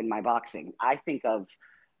out in my boxing. I think of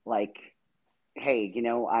like, hey,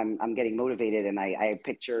 I'm getting motivated, and I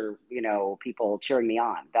picture, people cheering me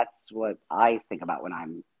on. That's what I think about when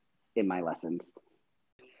I'm in my lessons.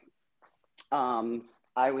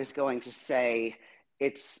 I was going to say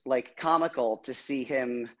it's like comical to see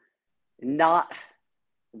him not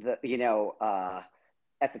the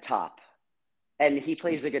at the top, and he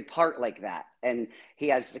plays a good part like that, and he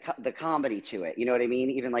has the comedy to it, you know what I mean,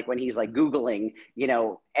 even like when he's like googling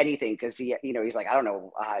anything, because he's like, I don't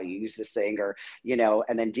know how you use this thing, or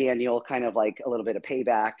and then Daniel kind of like a little bit of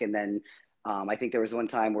payback, and then I think there was one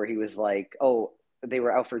time where he was like, oh, they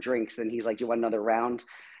were out for drinks, and he's like, do you want another round?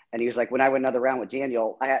 And he was like, when I went another round with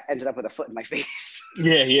Daniel, I ended up with a foot in my face.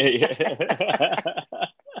 Yeah, yeah, yeah.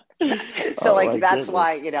 So Oh like my that's goodness.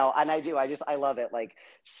 why, and I love it. Like,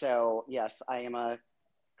 so yes, I am a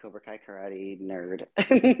Cobra Kai karate nerd.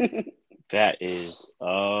 That is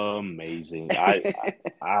amazing.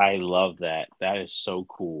 I love that. That is so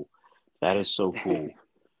cool. That is so cool.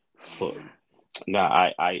 But no,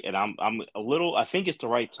 I'm a little. I think it's the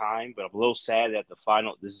right time, but I'm a little sad that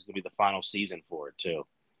this is gonna be the final season for it too.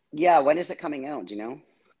 Yeah, when is it coming out? Do you know?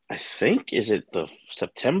 I think is it the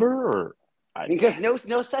September or I Because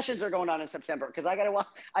no sessions are going on in September. Because I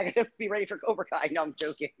gotta be ready for Cobra Kai. No, I'm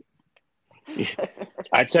joking.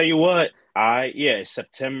 I tell you what,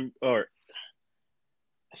 September or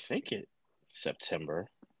I think it's September.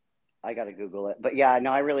 I gotta Google it. But yeah,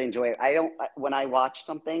 no, I really enjoy it. I don't when I watch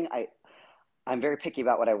something, I'm very picky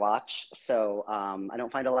about what I watch, so I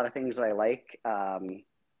don't find a lot of things that I like.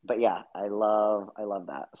 But yeah, I love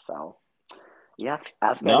that. So yeah,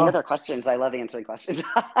 ask any No, other questions. I love answering questions.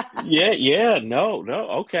 yeah, yeah, no, no.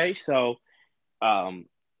 Okay, so um,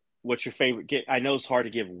 what's your favorite? I know it's hard to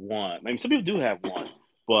give one. I mean, some people do have one,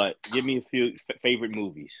 but give me a few favorite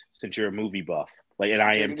movies since you're a movie buff, like, and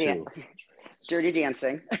I am Dirty Dan- too. Dirty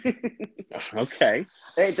Dancing. Okay,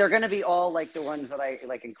 They're going to be all like the ones that I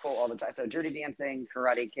like and quote all the time. So Dirty Dancing,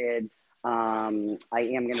 Karate Kid. I am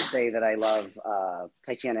going to say that I love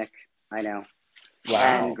Titanic. I know,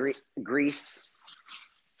 and wow. Grease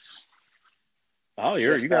Oh, with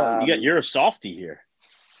you're a softie here.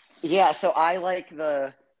 yeah. So I like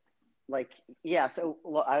yeah. So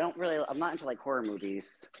well, I'm not into like horror movies,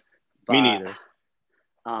 Me but neither.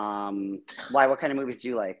 why? What kind of movies do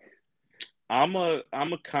you like? I'm a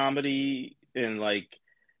comedy and like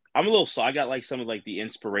I'm a little so I got like some of like the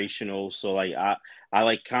inspirational. So like I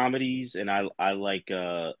like comedies and I like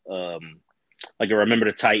I Remember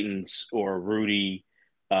the Titans or Rudy.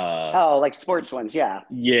 Oh, like sports ones, yeah.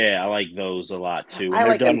 Yeah, I like those a lot too when I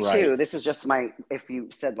they're like them done right. too. This is just my, if you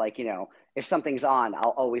said like, if something's on,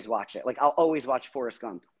 I'll always watch it. Like I'll always watch Forrest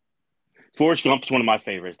Gump, Forrest Gump's one of my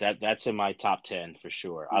favorites. That's in my top 10 for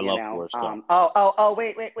sure. I love Forrest Gump.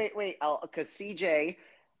 Wait. Because CJ,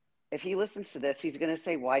 if he listens to this, he's going to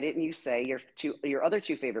say, why didn't you say your other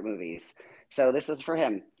two favorite movies? So this is for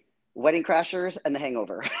him. Wedding Crashers and The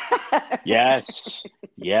Hangover. Yes,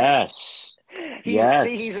 yes, he's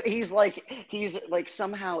see yes. he's like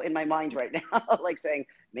somehow in my mind right now like saying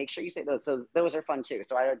make sure you say those, so those are fun too,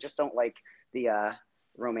 so I just don't like the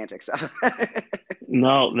romantic stuff.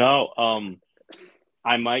 No, no.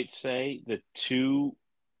 I might say the two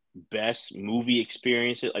best movie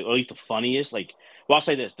experiences, like at least the funniest. Like, well, I'll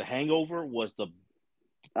say this: The Hangover was the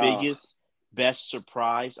Oh, biggest, best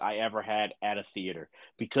surprise I ever had at a theater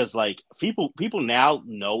because like people now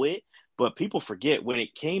know it, but people forget when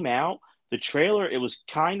it came out. The trailer, it was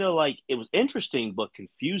kind of like it was interesting but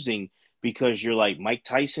confusing because you're like Mike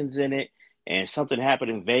Tyson's in it and something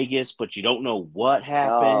happened in Vegas, but you don't know what oh,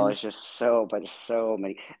 happened. it's just so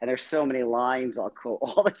many, and there's so many lines I'll quote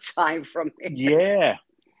all the time from it. Yeah,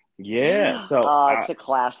 yeah. So It's a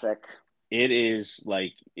classic. it is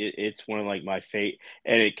like it's one of like my fate,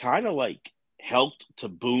 and it kind of like helped to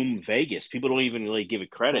boom Vegas. People don't even really give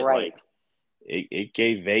it credit. Right. Like it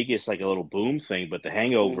gave Vegas like a little boom thing. But The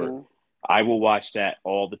Hangover, Hmm. I will watch that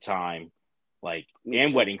all the time. Like Me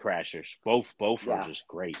and too. Wedding Crashers, both are Yeah, just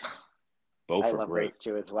great. I Both are love great. those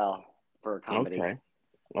two as well for comedy. Okay,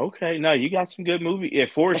 okay. No, you got some good movie. Yeah,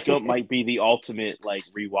 Forrest Gump might be the ultimate like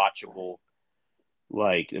rewatchable.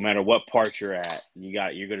 Like no matter what part you're at,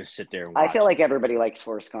 you're gonna sit there and I feel watch it. like everybody likes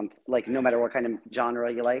Forrest Gump, like no matter what kind of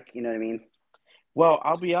genre you like, you know what I mean? Well,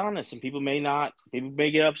 I'll be honest, and people may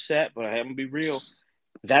get upset, but I'm gonna be real.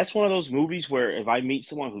 That's one of those movies where if I meet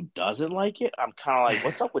someone who doesn't like it, I'm kind of like,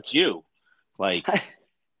 "What's up with you?" Like,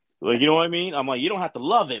 you know what I mean? I'm like, you don't have to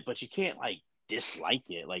love it, but you can't like dislike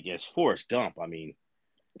it. Like it's Forrest Gump. I mean,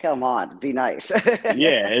 Come on, be nice.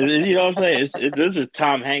 yeah, you know what I'm saying? This is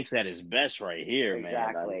Tom Hanks at his best right here, man. I mean,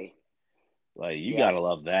 Exactly. like you Yep. gotta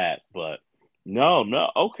love that. But no, no,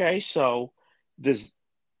 okay. So does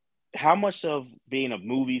how much of being a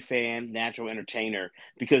movie fan, natural entertainer,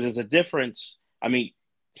 because there's a difference. I mean,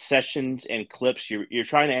 sessions and clips, you're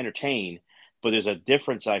trying to entertain, but there's a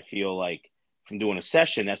difference, I feel like, from doing a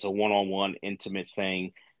session that's a one-on-one intimate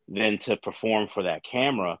thing than to perform for that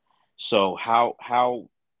camera. So how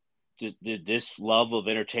did this love of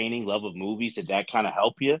entertaining, love of movies, did that kind of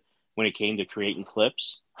help you when it came to creating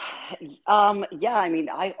clips? Yeah, I mean,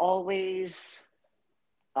 I always,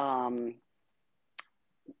 um,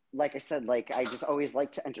 like I said, like I just always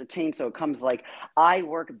like to entertain. So it comes like I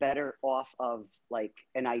work better off of like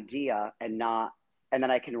an idea and not, and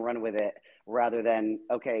then I can run with it rather than,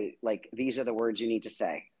 okay, like these are the words you need to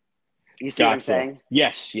say. You see what I'm Gotcha. saying?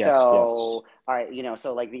 Yes, yes, yes. So, all right,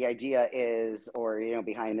 so like the idea is, or,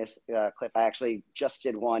 behind this clip, I actually just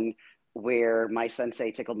did one where my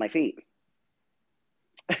sensei tickled my feet.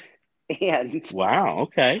 And Wow.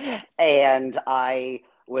 Okay. I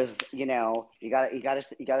was, you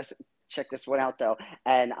gotta check this one out though.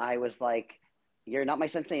 And I was like, "You're not my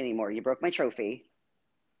sensei anymore. You broke my trophy.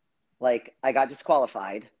 Like I got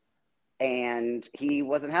disqualified." And he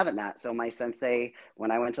wasn't having that. So my sensei,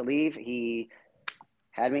 when I went to leave, he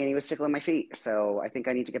had me and he was tickling my feet. So I think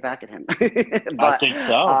I need to get back at him. I But think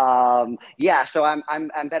so. yeah, so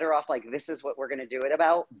I'm better off like this is what we're gonna do it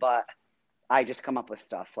about, but I just come up with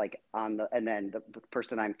stuff like and then the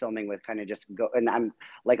person I'm filming with kind of just go, and I'm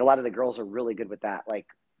like, a lot of the girls are really good with that, like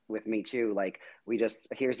with me too. Like we just,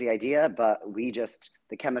 here's the idea, but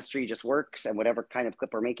the chemistry just works, and whatever kind of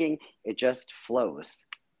clip we're making, it just flows.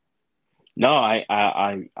 No,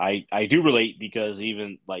 I do relate because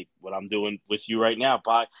even like what I'm doing with you right now,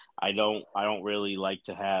 but I don't really like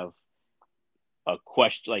to have a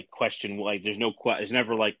question like there's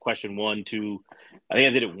never like question one, two. I think I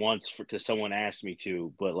did it once because someone asked me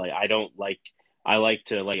to, but like I don't like I like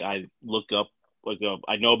to like I look up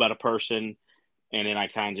I know about a person and then I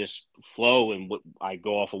kind of just flow and what I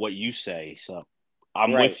go off of what you say. So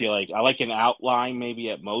I'm Right. with you. Like I like an outline maybe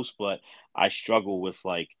at most, but I struggle with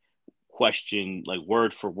like question like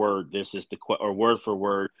word for word. This is or word for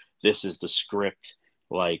word. This is the script.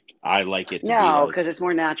 Like I like it to be No, like, because it's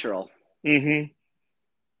more natural,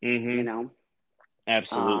 mm-hmm, you mm-hmm, know.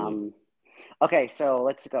 absolutely, Um, okay, so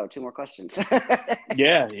let's go. Two more questions.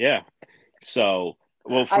 yeah, yeah. So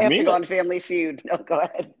well, I for have to me, go on Family Feud. No, go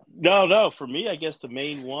ahead. no, for me, I guess the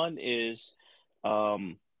main one is,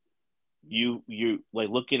 um, you like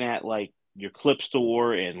looking at like your clip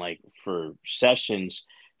store and like for sessions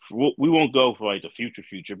we won't go for like the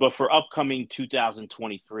future but for upcoming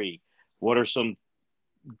 2023 what are some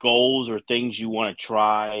goals or things you want to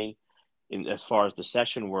try in as far as the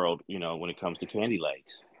session world when it comes to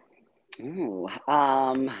Kandylegs? Ooh,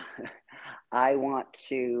 I want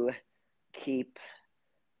to keep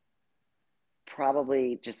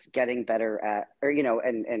probably just getting better at, or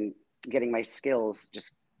and getting my skills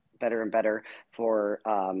just better and better for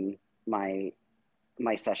my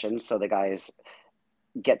my sessions, so the guys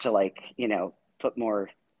get to like put more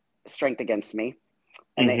strength against me,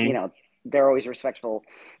 and Mm-hmm. they're always respectful,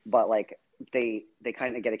 but like they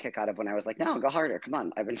kind of get a kick out of when I was like, no, go harder, come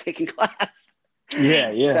on, I've been taking class.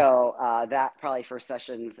 Yeah, yeah. So that probably for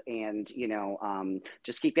sessions, and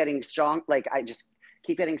just keep getting strong, like I just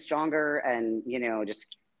keep getting stronger, and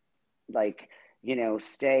just like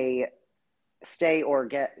stay or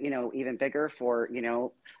get even bigger for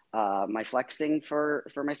my flexing for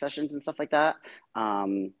my sessions and stuff like that,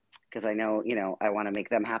 because I know I want to make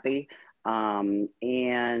them happy.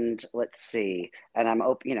 And let's see, and I'm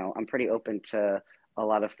open, I'm pretty open to a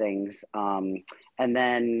lot of things. And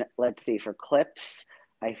then let's see, for clips,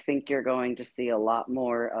 I think you're going to see a lot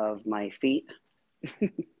more of my feet.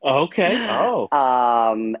 Okay. Oh,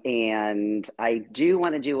 And I do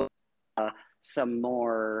want to do some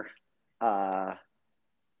more uh,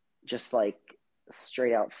 just like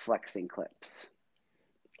straight out flexing clips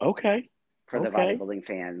okay, for the okay. bodybuilding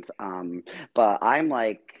fans. But I'm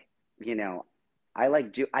like, you know, I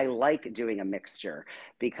like doing a mixture,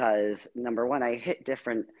 because number one, I hit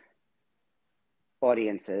different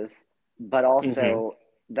audiences, but Mm-hmm. also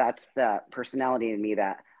that's that personality in me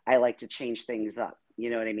that I like to change things up. You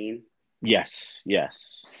know what I mean? Yes,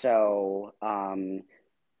 yes. So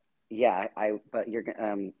yeah, but you're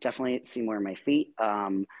definitely see more of my feet.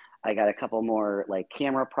 I got a couple more like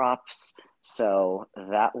camera props, so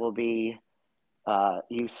that will be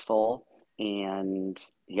useful. And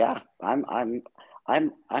yeah, I'm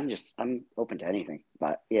open to anything.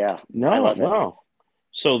 But yeah, I No, love it. no.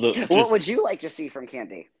 So the What just would you like to see from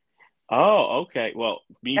Candy? oh, okay. Well,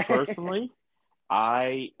 me personally,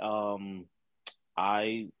 I I'm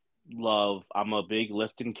a big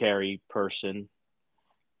lift and carry person.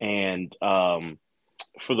 And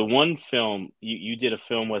for the one film you did a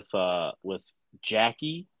film with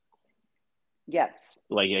Jackie, Yes.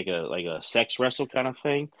 like a sex wrestle kind of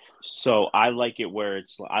thing. So I like it where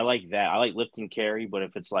I like that. I like lift and carry, but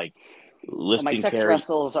if it's like Well, lift my and sex carry,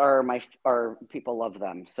 wrestles are my are people love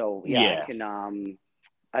them. So yeah, I yeah. can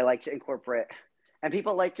I like to incorporate, and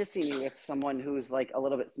people like to see me with someone who's like a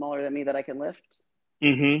little bit smaller than me that I can lift.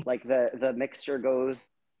 Mm-hmm. Like the mixture goes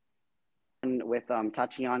with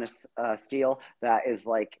Tatiana Steele. That is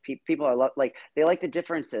like people are like they like the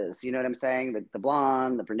differences. You know what I'm saying? The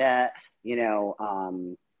blonde, the brunette. You know,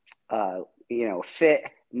 fit,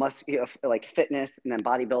 must like fitness, and then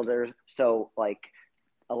bodybuilders. So like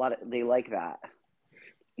a lot of they like that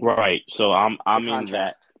Right. So the I'm in that.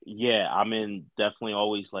 contrast. Yeah, I'm in definitely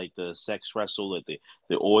always like the sex wrestle, like the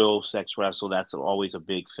oil sex wrestle. That's always a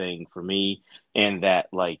big thing for me, and that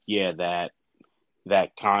like yeah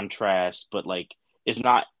that contrast, but like it's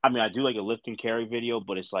not. I mean, I do like a lift and carry video,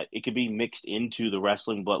 but it's like it could be mixed into the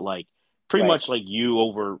wrestling, but like pretty Right, much like you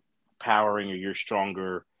overpowering or you're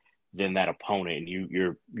stronger than that opponent, and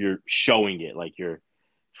you're showing it like you're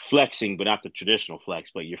flexing, but not the traditional flex,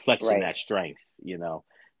 but you're flexing right. that strength.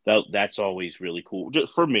 That's always really cool,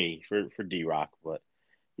 just for me, for D Rock. But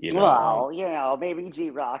you know, Well, maybe G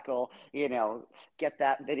Rock will, get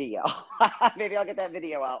that video. Maybe I'll get that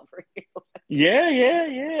video out for you. yeah, yeah,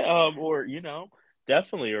 yeah. Or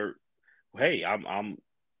definitely. Or hey,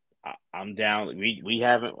 I'm down. We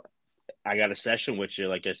haven't. I got a session with you.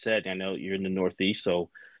 Like I said, I know you're in the Northeast, so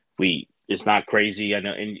it's not crazy. I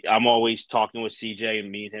know, and I'm always talking with CJ,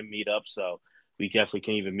 and me and him meet up. So we definitely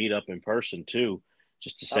can even meet up in person too,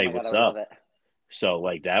 just to Oh say my God, I what's would love up. it. So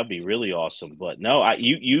like that would be really awesome. But no,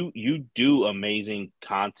 you do amazing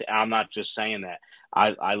content. I'm not just saying that.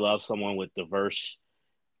 I love someone with diverse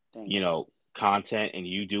you Thanks. know content, and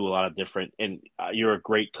you do a lot of different, and you're a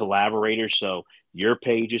great collaborator, so your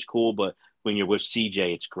page is cool, but when you're with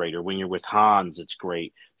CJ it's great, or when you're with Hans it's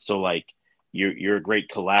great. So like you're a great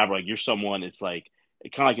collaborator. Like, you're someone, it's like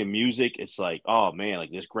kind of like in music, it's like, oh man,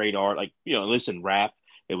 like this great art, like listen, rap,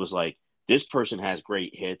 it was like this person has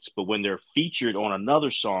great hits, but when they're featured on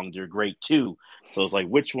another song they're great too. So it's like,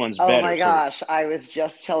 which one's Oh better? my So gosh, I was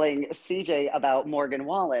just telling CJ about Morgan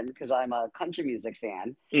Wallen because I'm a country music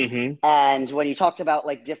fan. mm-hmm. And when you talked about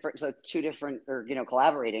like different, so two different, or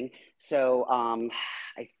collaborating, so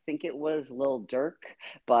I think it was Lil Durk,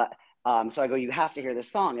 but so I go, you have to hear this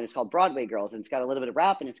song, and it's called Broadway Girls, and it's got a little bit of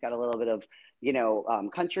rap, and it's got a little bit of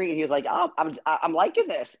country, and he was like, oh, I'm liking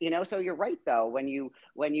this, So you're right though, when you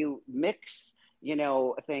mix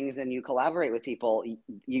things and you collaborate with people,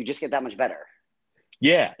 you just get that much better.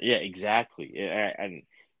 Yeah, yeah, exactly. And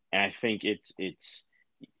I think it's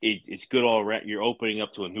good all around. You're opening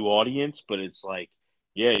up to a new audience, but it's like,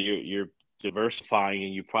 yeah, you're diversifying,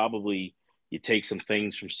 and you take some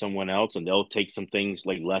things from someone else, and they'll take some things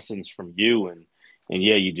like lessons from you, and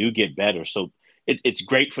yeah, you do get better. So it's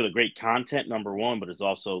great for the great content, number one, but it's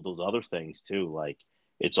also those other things too. Like,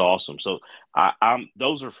 it's awesome. So I'm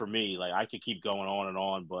those are for me. Like, I could keep going on and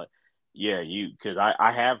on, but yeah, because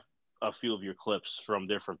I have a few of your clips from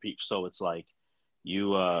different people, so it's like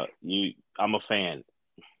I'm a fan.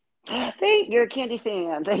 You're a candy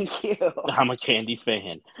fan. Thank you. I'm a candy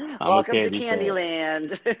fan. I'm a Welcome to candy fan.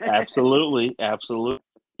 Candyland. Absolutely, absolutely,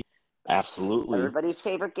 absolutely. Everybody's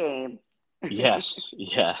favorite game. Yes,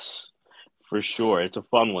 yes, for sure. It's a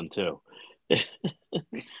fun one too.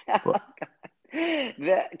 But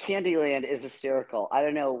The Candyland is hysterical. I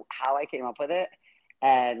don't know how I came up with it.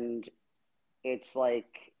 And it's like,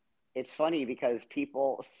 it's funny because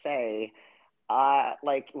people say,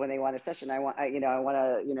 like when they want a session, I want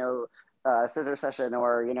a, scissor session,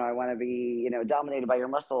 or, I want to be, dominated by your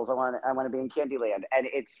muscles. I want to be in Candyland. And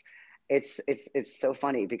it's so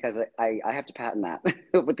funny because I have to patent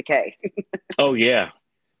that with the K. oh yeah,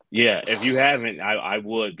 yeah. If you haven't, I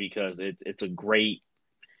would, because it's a great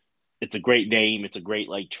name. It's a great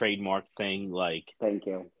like trademark thing. Like, Thank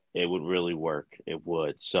you. it would really work. It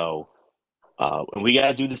would. So and we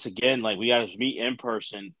gotta do this again. Like, we gotta meet in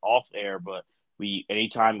person off air, but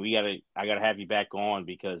anytime I gotta have you back on,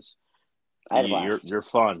 because I had a you're blast. you're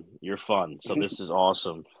fun. You're fun. So this is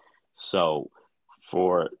awesome. So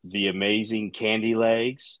for the amazing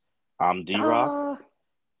Kandylegs, I'm D Rock. Ah,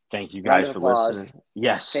 Thank you round guys of for applause. listening.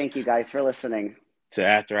 Yes, Thank you guys for listening. to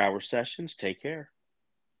After Hour Sessions. Take care.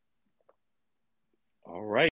 All right.